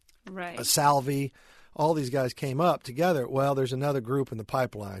 Right. Salvi. All these guys came up together. Well, there's another group in the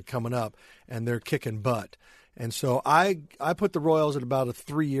pipeline coming up, and they're kicking butt. And so I put the Royals at about a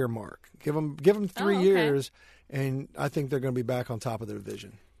 3-year mark. Give them 3 years, and I think they're going to be back on top of their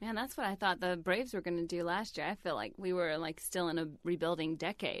division. Man, that's what I thought the Braves were going to do last year. I feel like we were still in a rebuilding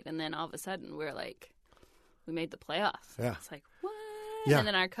decade, and then all of a sudden we made the playoffs. Yeah. It's like, what? Yeah. And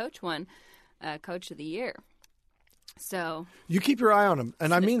then our coach won Coach of the Year. So you keep your eye on them,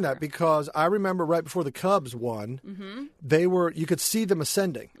 and I mean that because I remember right before the Cubs won, mm-hmm. You could see them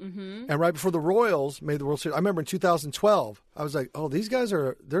ascending, mm-hmm. and right before the Royals made the World Series, I remember in 2012, I was like, oh, these guys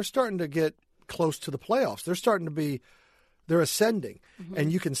they're starting to get close to the playoffs. They're ascending, mm-hmm.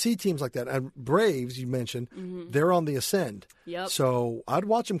 and you can see teams like that. And Braves, you mentioned, mm-hmm. they're on the ascend. Yep. So I'd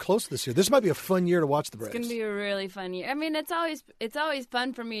watch them close this year. This might be a fun year to watch the Braves. It's going to be a really fun year. I mean, it's always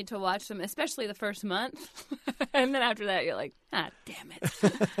fun for me to watch them, especially the first month. And then after that, you're like, damn it.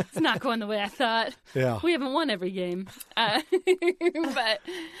 It's not going the way I thought. Yeah. We haven't won every game. But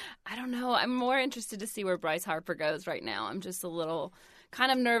I don't know. I'm more interested to see where Bryce Harper goes right now. I'm just a little kind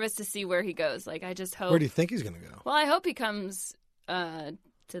of nervous to see where he goes. Like, I just hope. Where do you think he's going to go? Well, I hope he comes to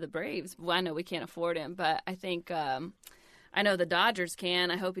the Braves. Well, I know we can't afford him, but I think I know the Dodgers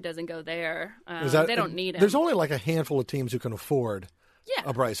can. I hope he doesn't go there. They don't need him. There's only like a handful of teams who can afford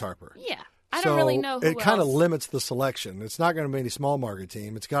a Bryce Harper. Yeah. I don't really know who else. It kind of limits the selection. It's not going to be any small market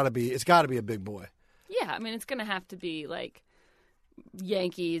team. It's got to be a big boy. Yeah, I mean, it's going to have to be like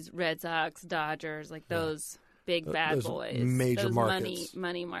Yankees, Red Sox, Dodgers, like those big bad boys, major those markets.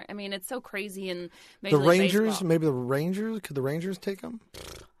 money. I mean, it's so crazy in Major the League Rangers. Baseball. Maybe the Rangers. Could the Rangers take them?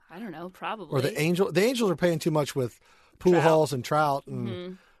 I don't know. Probably. Or the Angels. The Angels are paying too much with Pujols and Trout, and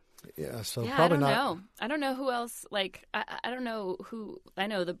mm-hmm. so yeah, probably I don't not. know. I don't know who else. Like, I don't know who. I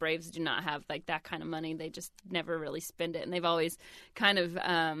know the Braves do not have like that kind of money. They just never really spend it, and they've always kind of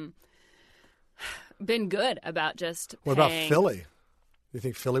been good about just. What about Philly? You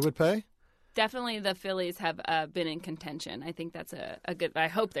think Philly would pay? Definitely the Phillies have been in contention. I think that's a good – I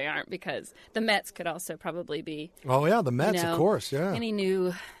hope they aren't because the Mets could also probably be – Oh, yeah, the Mets, of course, yeah. Any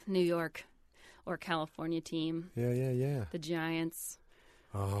new New York or California team. Yeah. The Giants.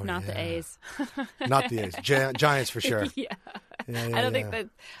 Oh, Not the A's. Not the A's. Giants for sure. Yeah. I don't think that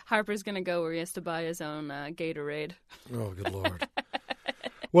Harper's going to go where he has to buy his own Gatorade. Oh, good Lord.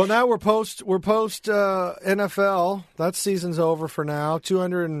 Well, now we're post NFL. That season's over for now.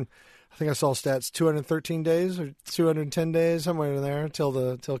 I think I saw stats 213 days or 210 days, somewhere in there till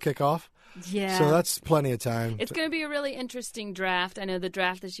kickoff. Yeah. So that's plenty of time. It's going to be a really interesting draft. I know the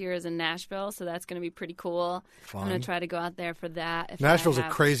draft this year is in Nashville, so that's going to be pretty cool. Fun. I'm going to try to go out there for that. Nashville's a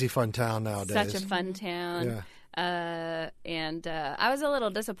crazy fun town nowadays. Such a fun town. Yeah. And I was a little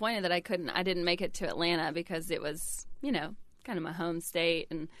disappointed that I didn't make it to Atlanta because it was, kind of my home state,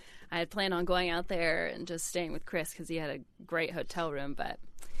 and I had planned on going out there and just staying with Chris because he had a great hotel room. But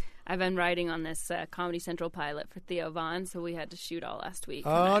I've been writing on this Comedy Central pilot for Theo Von, so we had to shoot all last week.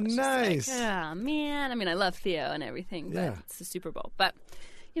 Oh, nice. Oh, man. I mean, I love Theo and everything, but it's the Super Bowl. But,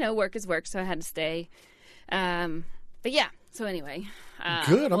 work is work, so I had to stay. But yeah, so anyway.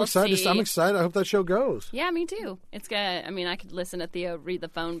 Good. I'm we'll excited. See. I'm excited. I hope that show goes. Yeah, me too. It's good. I mean, I could listen to Theo read the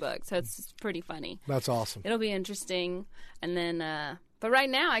phone book, so it's pretty funny. That's awesome. It'll be interesting. And then, but right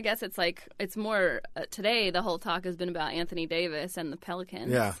now, I guess it's more, today the whole talk has been about Anthony Davis and the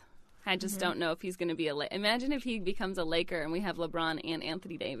Pelicans. Yeah. I just don't know if he's going to be imagine if he becomes a Laker and we have LeBron and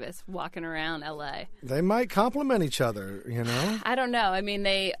Anthony Davis walking around L.A. They might complement each other, I don't know. I mean,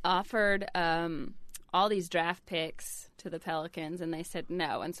 they offered all these draft picks to the Pelicans, and they said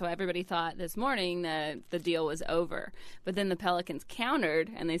no. And so everybody thought this morning that the deal was over. But then the Pelicans countered,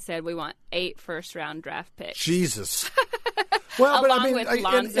 and they said, we want 8 first-round draft picks. Jesus. Well, but I mean,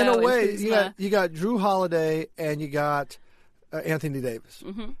 in a way, you got Drew Holiday and you got Anthony Davis.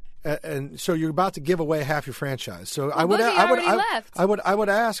 Mm-hmm. And so you're about to give away half your franchise. So I would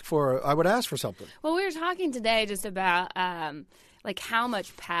ask for something. Well, we were talking today just about how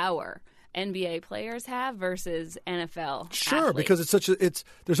much power NBA players have versus NFL. Sure, athletes. because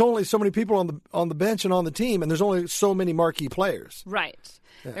there's only so many people on the bench and on the team, and there's only so many marquee players. Right.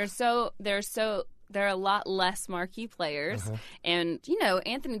 Yeah. There are a lot less marquee players. Uh-huh. And,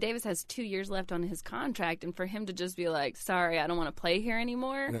 Anthony Davis has 2 years left on his contract. And for him to just be like, sorry, I don't want to play here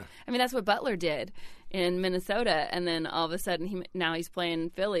anymore. Yeah. I mean, that's what Butler did in Minnesota. And then all of a sudden, now he's playing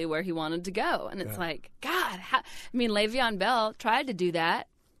Philly where he wanted to go. And it's like, God. Le'Veon Bell tried to do that.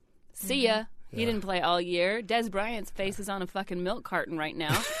 See ya. He didn't play all year. Des Bryant's face is on a fucking milk carton right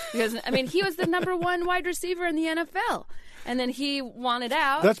now. Because, he was the number 1 wide receiver in the NFL. And then he wanted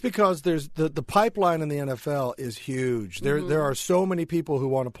out. That's because there's the pipeline in the NFL is huge. There are so many people who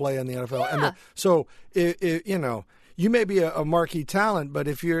want to play in the NFL. Yeah. And so, you may be a marquee talent, but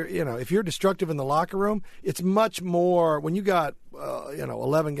if you're destructive in the locker room, it's much more when you got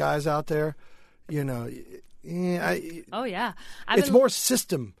 11 guys out there. It's more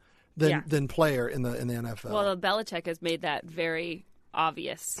system than player in the NFL. Well, Belichick has made that very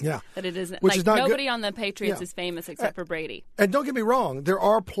obvious. Yeah. That it isn't. Which is not nobody good. On the Patriots is famous except for Brady. And don't get me wrong, there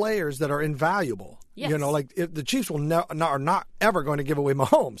are players that are invaluable. Yes. The Chiefs are not ever going to give away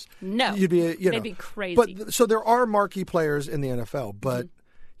Mahomes. No. They'd be crazy. But so there are marquee players in the NFL, but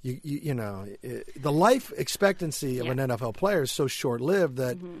the life expectancy of an NFL player is so short-lived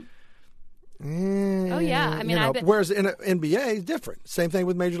that whereas in NBA is different. Same thing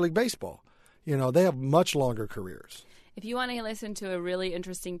with Major League Baseball. They have much longer careers. If you want to listen to a really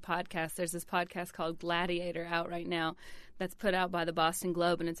interesting podcast, there's this podcast called Gladiator out right now that's put out by the Boston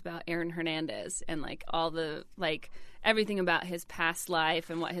Globe, and it's about Aaron Hernandez and all the everything about his past life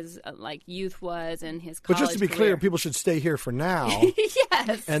and what his youth was and his college But just to be clear, people should stay here for now.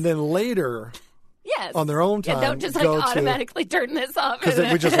 Yes. And then later... Yes. On their own time. Yeah, don't just automatically turn this off. Because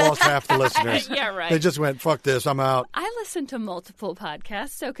we just lost half the listeners. Yeah, right. They just went, fuck this, I'm out. I listen to multiple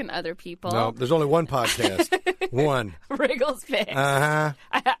podcasts, so can other people. No, there's only one podcast. One. Wriggles Fix. Uh-huh.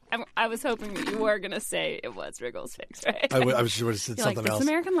 I was hoping that you were going to say it was Wriggles Fix, right? I was sure would have said something else. It's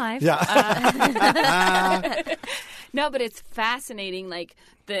American Life. Yeah. No, but it's fascinating.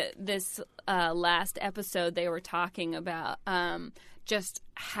 This last episode, they were talking about just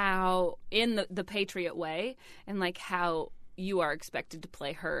how in the Patriot way and how you are expected to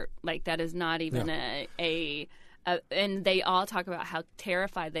play hurt. That is not even and they all talk about how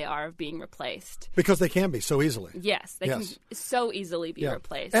terrified they are of being replaced. Because they can be so easily. Yes, they can so easily be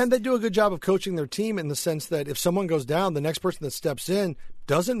replaced. And they do a good job of coaching their team in the sense that if someone goes down, the next person that steps in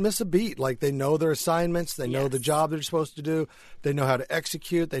doesn't miss a beat. They know their assignments, they know the job they're supposed to do, they know how to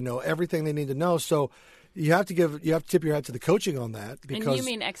execute, they know everything they need to know. So you have to tip your hat to the coaching on that. Because, and you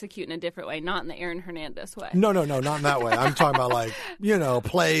mean execute in a different way, not in the Aaron Hernandez way. No, not in that way. I'm talking about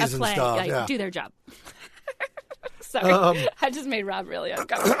plays and stuff. Yeah, do their job. Sorry, I just made Rob really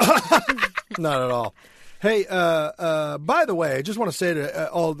uncomfortable. Not at all. Hey, by the way, I just want to say to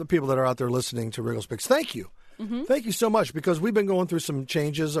all the people that are out there listening to Wriggles Picks, thank you. Mm-hmm. Thank you so much, because we've been going through some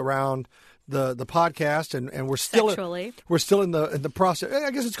changes around the podcast, and we're still in the process.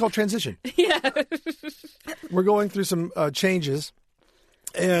 I guess it's called transition. Yeah, we're going through some changes,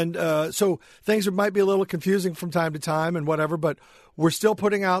 and so things might be a little confusing from time to time and whatever. But we're still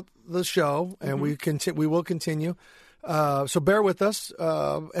putting out the show, and we will continue. So bear with us,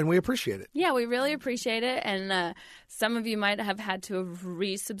 and we appreciate it. Yeah, we really appreciate it. And some of you might have had to have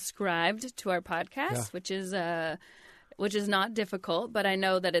resubscribed to our podcast, which is which is not difficult, but I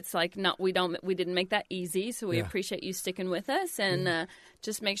know that it's like we didn't make that easy, so we appreciate you sticking with us, and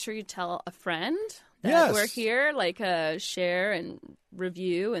just make sure you tell a friend that we're here, like share and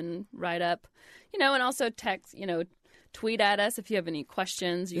review and write up, and also text, tweet at us if you have any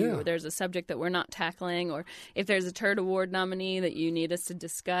questions. There's a subject that we're not tackling, or if there's a Turd Award nominee that you need us to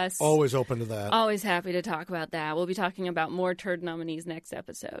discuss. Always open to that. Always happy to talk about that. We'll be talking about more Turd nominees next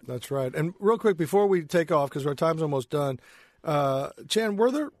episode. That's right. And real quick, before we take off, because our time's almost done, Chan,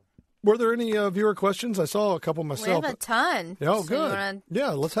 were there any viewer questions? I saw a couple myself. We have a ton. Oh, good. Yeah,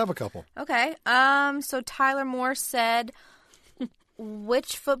 let's have a couple. Okay. So Tyler Moore said,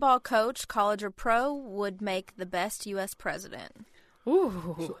 which football coach, college or pro, would make the best U.S. president?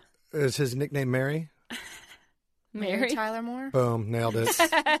 Ooh. Is his nickname Mary? Mary Tyler Moore? Boom, nailed it.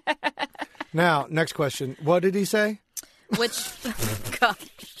 Now, next question. What did he say? Which, God.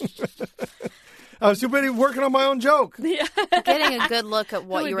 I was too busy working on my own joke. Yeah. Getting a good look at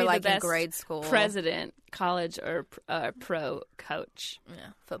what you were like in grade school. President, college or pro coach. Yeah,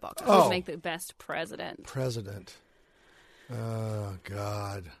 football coach. Who would make the best president? Oh,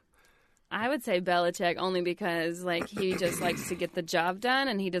 God. I would say Belichick, only because he just likes to get the job done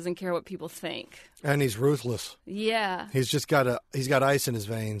and he doesn't care what people think. And he's ruthless. Yeah. He's got ice in his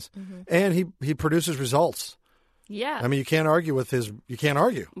veins. And he produces results. Yeah. I mean, you can't argue.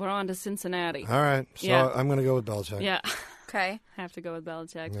 We're on to Cincinnati. All right. So I'm going to go with Belichick. Yeah. Okay. Have to go with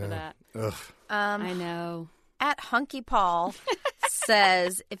Belichick for that. Ugh. I know. At Hunky Paul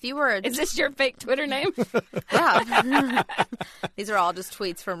says, if you were Is this your fake Twitter name? Rob. These are all just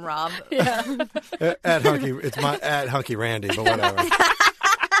tweets from Rob. Yeah. At Hunky, it's my at Hunky Randy, but whatever.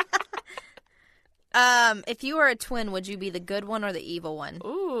 If you were a twin, would you be the good one or the evil one?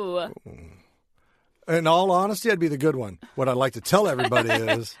 Ooh. In all honesty, I'd be the good one. What I'd like to tell everybody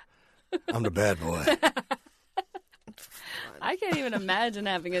is I'm the bad boy. I can't even imagine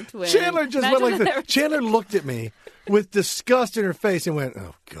having a twin. Chandler just went like this. Chandler looked at me with disgust in her face and went,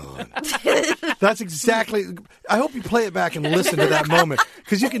 oh, God. That's exactly. I hope you play it back and listen to that moment,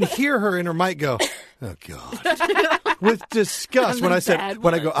 because you can hear her in her mic go, oh, God. With disgust. When I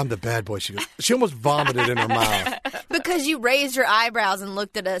go, I'm the bad boy, she almost vomited in her mouth. Because you raised your eyebrows and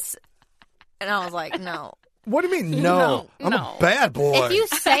looked at us, and I was like, no. What do you mean, no? I'm a bad boy. If you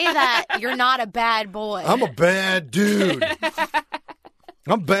say that, you're not a bad boy. I'm a bad dude.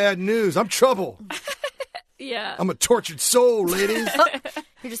 I'm bad news. I'm trouble. Yeah. I'm a tortured soul, ladies.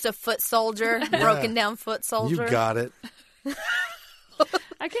 You're just a foot soldier, broken down foot soldier. You got it.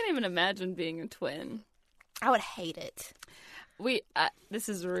 I can't even imagine being a twin. I would hate it. This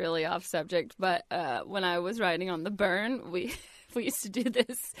is really off subject, but when I was writing on The Burn, we used to do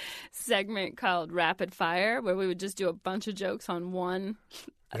this segment called Rapid Fire, where we would just do a bunch of jokes on one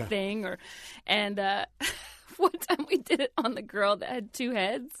thing. And one time we did it on the girl that had two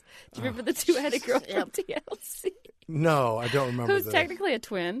heads. Do you remember the two-headed girl from TLC? No, I don't remember. Who's technically a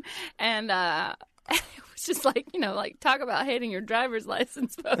twin. And it was just talk about hating your driver's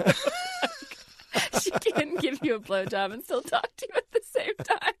license photo. She can give you a blowjob and still talk to you at the same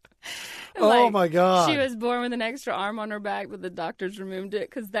time. And my God. She was born with an extra arm on her back, but the doctors removed it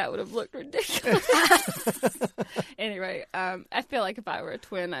because that would have looked ridiculous. Anyway, I feel like if I were a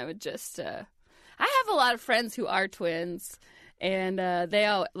twin, I would just... I have a lot of friends who are twins, and they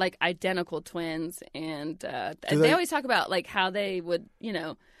are identical twins, and they always talk about how they would,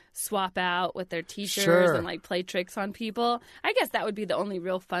 swap out with their teachers and play tricks on people. I guess that would be the only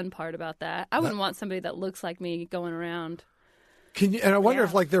real fun part about that. I wouldn't want somebody that looks like me going around. Can you? And I wonder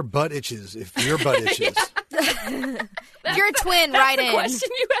if their butt itches. If your butt itches. If you're a twin, right in. Question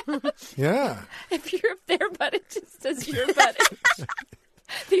you asked. Yeah. If their butt itches, does your butt itch?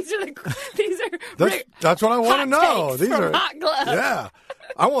 These are that's what I want to know. These are Hot Gloves. Yeah.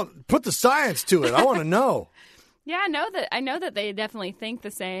 I want put the science to it. I want to know. Yeah, I know that they definitely think the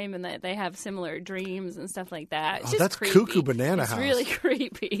same and that they have similar dreams and stuff like that. It's just that's creepy. cuckoo banana house. It's really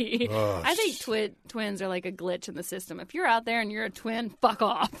creepy. I think twins are like a glitch in the system. If you're out there and you're a twin, fuck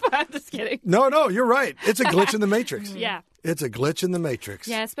off. I'm just kidding. No, you're right. It's a glitch in the matrix. Yeah. It's a glitch in the matrix.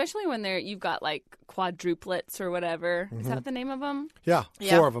 Yeah, especially when you've got quadruplets or whatever. Is that the name of them? Yeah,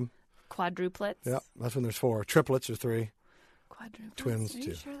 4 of them. Quadruplets? Yeah, that's when there's 4. Triplets are 3. Quadruplets. Twins, Are you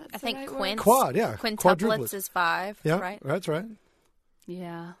 2. Sure that's I think the right quint. word? Quad, yeah. Quintuplets is 5, yeah, right? That's right.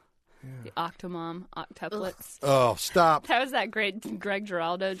 Yeah. The octomom, octuplets. Oh, stop. That was that great Greg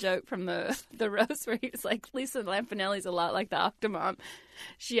Giraldo joke from the roast where he was like, Lisa Lampanelli's a lot like the octomom.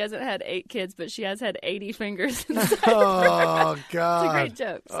 She hasn't had 8 kids, but she has had 80 fingers inside Oh, God. It's a great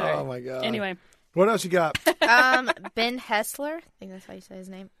joke. Sorry. Oh, my God. Anyway. What else you got? Ben Hessler. I think that's how you say his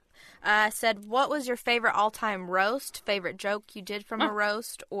name. Said, what was your favorite all-time roast, favorite joke you did from a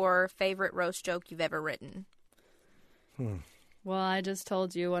roast, or favorite roast joke you've ever written? Well, I just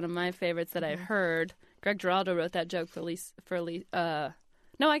told you one of my favorites that I heard. Greg Giraldo wrote that joke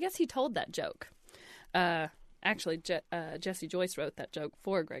no, I guess he told that joke. Actually, Jesse Joyce wrote that joke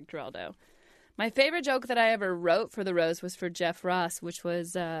for Greg Giraldo. My favorite joke that I ever wrote for the roast was for Jeff Ross, which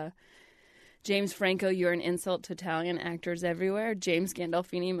was, James Franco, you're an insult to Italian actors everywhere. James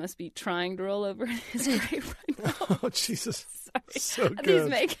Gandolfini must be trying to roll over in his grave right now. Oh, Jesus. Sorry. So good. These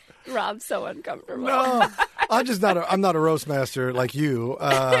make Rob so uncomfortable. No, I'm not a roast master like you.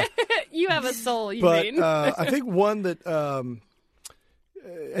 You have a soul, you but, mean. I think one that,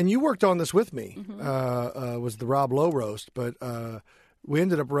 and you worked on this with me, was the Rob Lowe roast, but we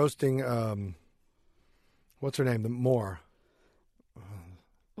ended up roasting, what's her name, the Moore.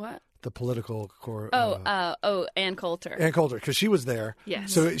 What? The political core. Ann Coulter. Ann Coulter, because she was there.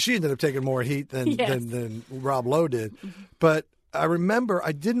 Yes. So she ended up taking more heat than Rob Lowe did. Mm-hmm. But I remember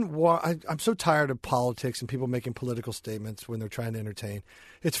I didn't want. I'm so tired of politics and people making political statements when they're trying to entertain.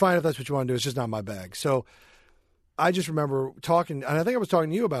 It's fine if that's what you want to do. It's just not my bag. So I just remember talking, and I think I was talking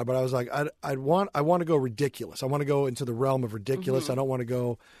to you about it. But I was like, I want to go ridiculous. I want to go into the realm of ridiculous. I don't want to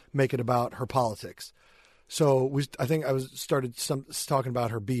go make it about her politics. So I think I started talking about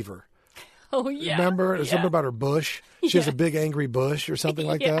her beaver. Oh, yeah. Remember? There's something about her bush. She has a big angry bush or something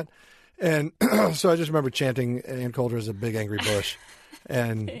like that. And so I just remember chanting Ann Coulter as a big angry bush.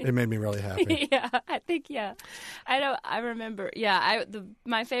 And it made me really happy. I remember.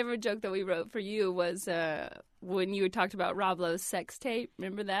 My favorite joke that we wrote for you was when you had talked about Rob Lowe's sex tape.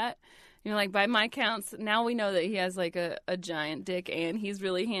 Remember that? You know, like, by my counts, now we know that he has, like, a giant dick and he's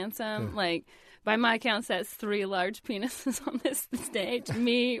really handsome. Like, by my counts, that's 3 large penises on this stage.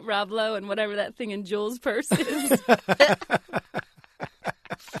 Me, Rob Lowe, and whatever that thing in Jules' purse is.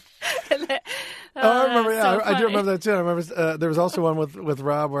 I remember. I do remember that too. I remember there was also one with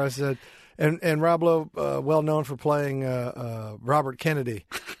Rob where I said, and Rob Lowe, well known for playing Robert Kennedy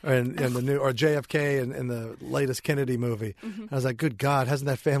in the new, or JFK in the latest Kennedy movie. Mm-hmm. I was like, good God, hasn't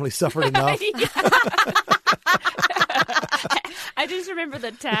that family suffered enough? I just remember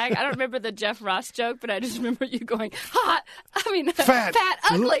the tag. I don't remember the Jeff Ross joke, but I just remember you going, hot, fat,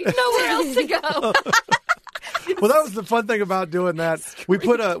 ugly, nowhere else to go. Well, that was the fun thing about doing that. We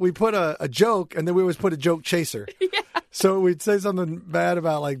put a joke, and then we always put a joke chaser. Yeah. So we'd say something bad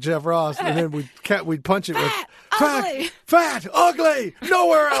about, like, Jeff Ross, and then we'd punch it with fat, ugly,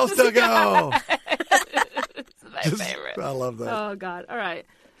 nowhere else to go. It's my favorite. I love that. Oh, God. All right.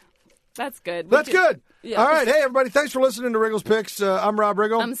 That's good. That's good. Yeah. All right. Hey, everybody. Thanks for listening to Wriggles Picks. I'm Rob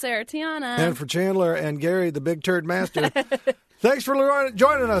Riggle. I'm Sarah Tiana. And for Chandler and Gary, the Big Turd Master, thanks for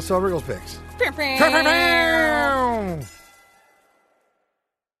joining us on Wriggles Picks.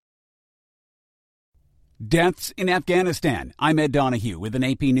 Deaths in Afghanistan. I'm Ed Donahue with an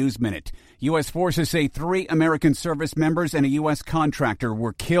AP News Minute. U.S. forces say 3 American service members and a U.S. contractor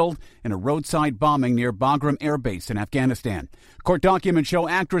were killed in a roadside bombing near Bagram Air Base in Afghanistan. Court documents show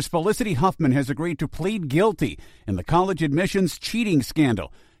actress Felicity Huffman has agreed to plead guilty in the college admissions cheating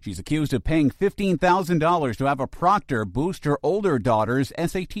scandal. She's accused of paying $15,000 to have a proctor boost her older daughter's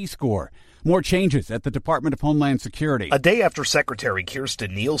SAT score. More changes at the Department of Homeland Security. A day after Secretary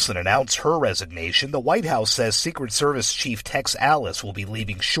Kirstjen Nielsen announced her resignation, the White House says Secret Service Chief Tex Alice will be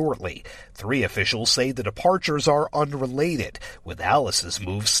leaving shortly. 3 officials say the departures are unrelated, with Alice's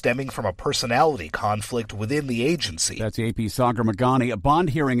move stemming from a personality conflict within the agency. That's AP's Sagar Magani. A bond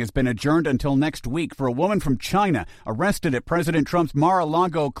hearing has been adjourned until next week for a woman from China arrested at President Trump's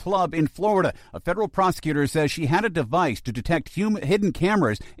Mar-a-Lago club in Florida. A federal prosecutor says she had a device to detect hidden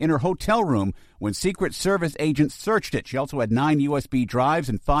cameras in her hotel room when Secret Service agents searched it. She also had 9 USB drives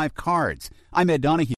and 5 cards. I'm Ed Donahue.